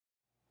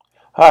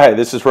Hi,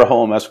 this is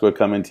Raoul Amescua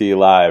coming to you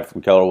live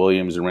from Keller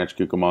Williams in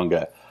Rancho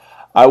Cucamonga.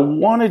 I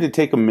wanted to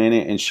take a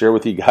minute and share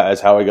with you guys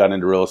how I got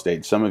into real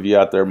estate. Some of you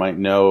out there might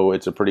know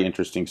it's a pretty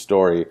interesting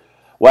story.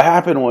 What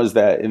happened was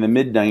that in the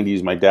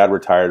mid-90s, my dad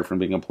retired from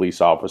being a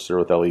police officer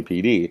with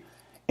LAPD,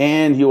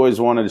 and he always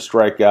wanted to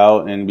strike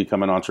out and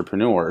become an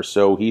entrepreneur.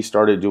 So he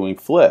started doing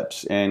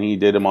flips, and he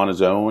did them on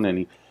his own,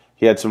 and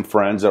he had some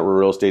friends that were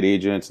real estate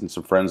agents and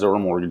some friends that were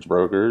mortgage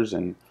brokers,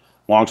 and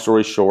long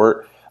story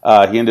short,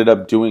 he ended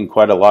up doing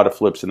quite a lot of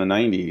flips in the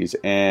 90s,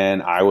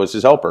 and I was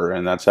his helper,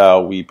 and that's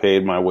how we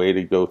paid my way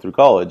to go through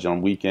college.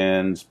 On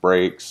weekends,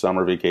 breaks,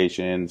 summer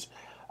vacations,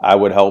 I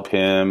would help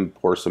him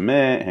pour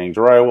cement, hang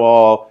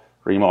drywall,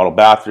 remodel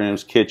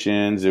bathrooms,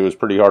 kitchens. It was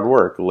pretty hard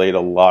work. Laid a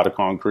lot of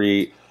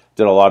concrete,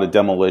 did a lot of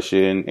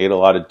demolition, ate a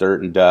lot of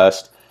dirt and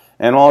dust.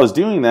 And while I was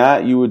doing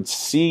that, you would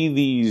see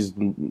these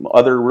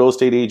other real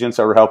estate agents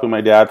that were helping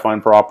my dad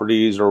find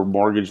properties, or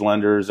mortgage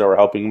lenders that were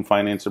helping him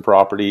finance the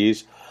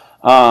properties.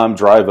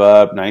 Drive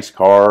up, nice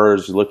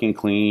cars, looking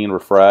clean,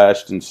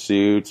 refreshed, in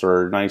suits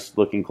or nice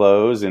looking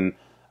clothes. And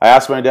I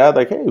asked my dad,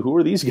 like, hey, who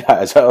are these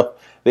guys?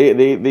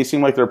 They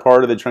seem like they're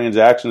part of the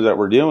transactions that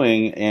we're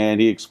doing.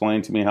 And he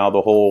explained to me how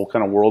the whole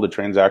kind of world of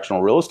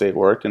transactional real estate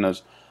worked. And I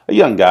was a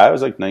young guy. I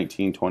was like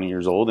 19, 20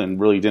 years old and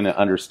really didn't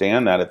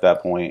understand that at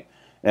that point.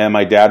 And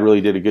my dad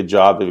really did a good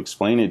job of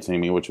explaining it to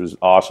me, which was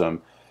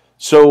awesome.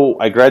 So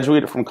I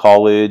graduated from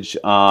college.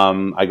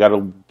 I got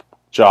a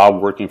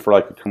job working for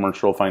like a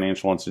commercial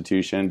financial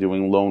institution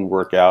doing loan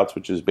workouts,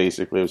 which is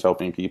basically I was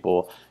helping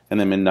people in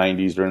the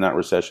mid-90s during that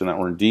recession that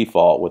were in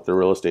default with their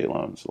real estate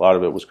loans. A lot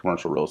of it was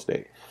commercial real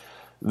estate.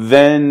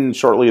 Then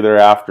shortly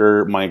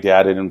thereafter, my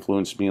dad had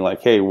influenced me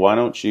like, hey, why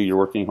don't you're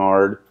working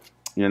hard,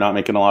 you're not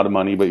making a lot of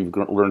money, but you've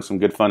learned some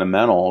good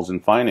fundamentals in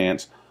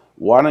finance.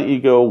 Why don't you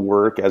go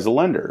work as a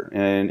lender?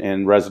 And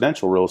in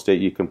residential real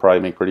estate, you can probably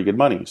make pretty good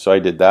money. So I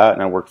did that,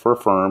 and I worked for a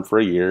firm for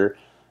a year.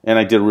 And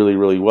I did really,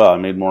 really well. I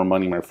made more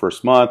money my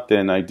first month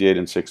than I did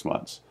in 6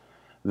 months.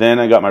 Then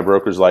I got my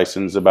broker's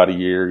license about a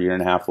year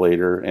and a half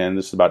later, and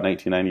this is about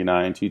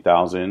 1999,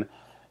 2000.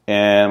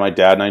 And my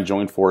dad and I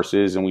joined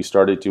forces, and we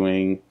started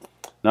doing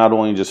not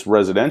only just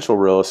residential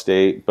real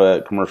estate,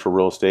 but commercial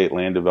real estate,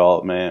 land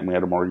development. We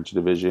had a mortgage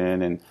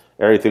division, and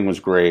everything was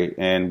great.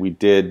 And we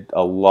did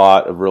a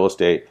lot of real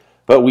estate,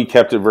 but we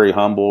kept it very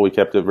humble. We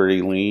kept it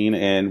very lean,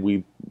 and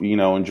we,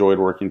 enjoyed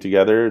working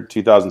together.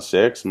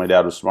 2006, my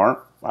dad was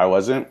smart. I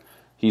wasn't.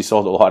 He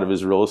sold a lot of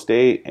his real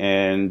estate,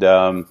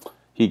 and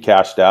he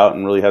cashed out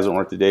and really hasn't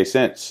worked a day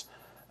since.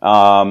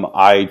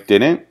 I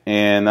didn't,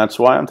 and that's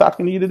why I'm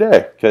talking to you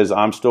today, because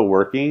I'm still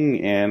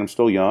working and I'm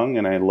still young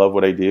and I love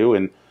what I do.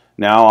 And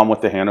now I'm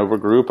with the Hanover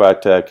group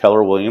at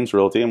Keller Williams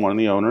Realty. I'm one of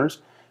the owners,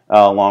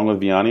 along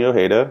with Vianney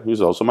Ojeda,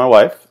 who's also my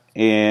wife.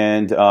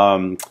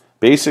 And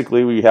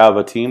basically we have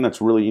a team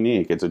that's really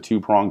unique. It's a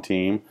two-pronged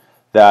team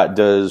that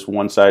does,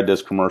 one side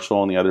does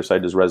commercial and the other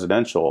side does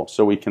residential.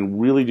 So we can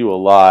really do a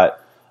lot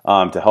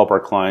to help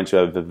our clients who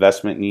have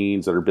investment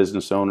needs, that are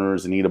business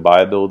owners and need to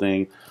buy a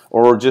building,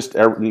 or just the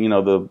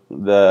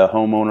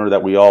homeowner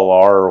that we all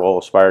are or all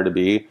aspire to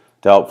be,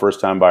 to help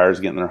first-time buyers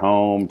get in their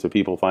home, to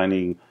people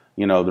finding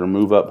their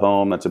move-up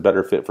home that's a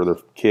better fit for their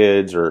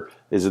kids or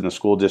is in the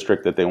school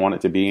district that they want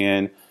it to be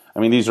in. I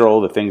mean, these are all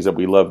the things that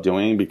we love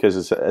doing, because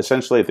it's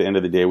essentially at the end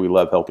of the day we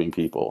love helping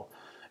people.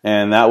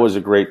 And that was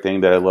a great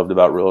thing that I loved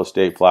about real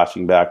estate,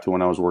 flashing back to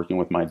when I was working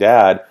with my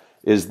dad,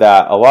 is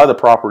that a lot of the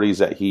properties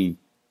that he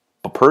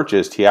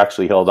purchased, he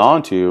actually held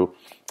on to,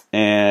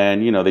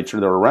 and they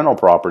were rental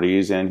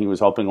properties, and he was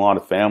helping a lot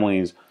of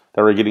families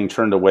that were getting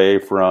turned away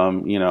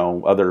from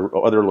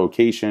other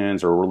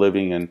locations, or were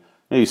living in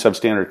maybe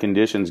substandard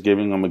conditions,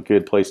 giving them a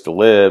good place to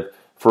live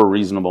for a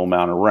reasonable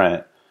amount of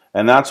rent.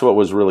 And that's what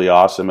was really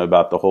awesome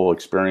about the whole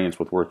experience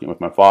with working with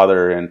my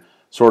father, and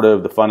sort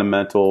of the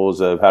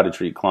fundamentals of how to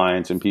treat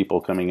clients and people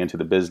coming into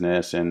the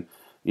business, and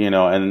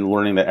and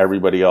learning that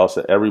everybody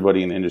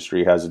in the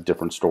industry has a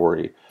different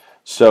story.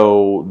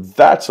 So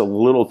that's a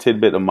little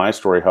tidbit of my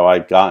story, how I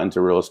got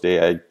into real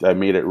estate. I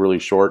made it really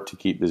short to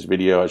keep this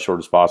video as short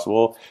as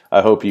possible.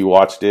 I hope you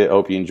watched it. I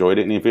hope you enjoyed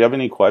it. And if you have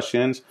any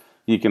questions,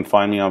 you can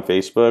find me on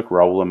Facebook,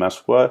 Raoul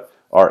Amescua,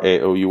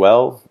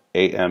 Raoul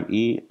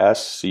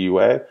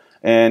Amescua,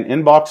 and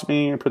inbox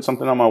me or put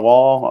something on my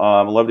wall.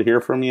 I'd love to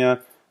hear from you,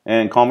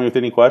 and call me with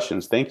any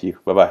questions. Thank you.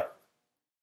 Bye-bye.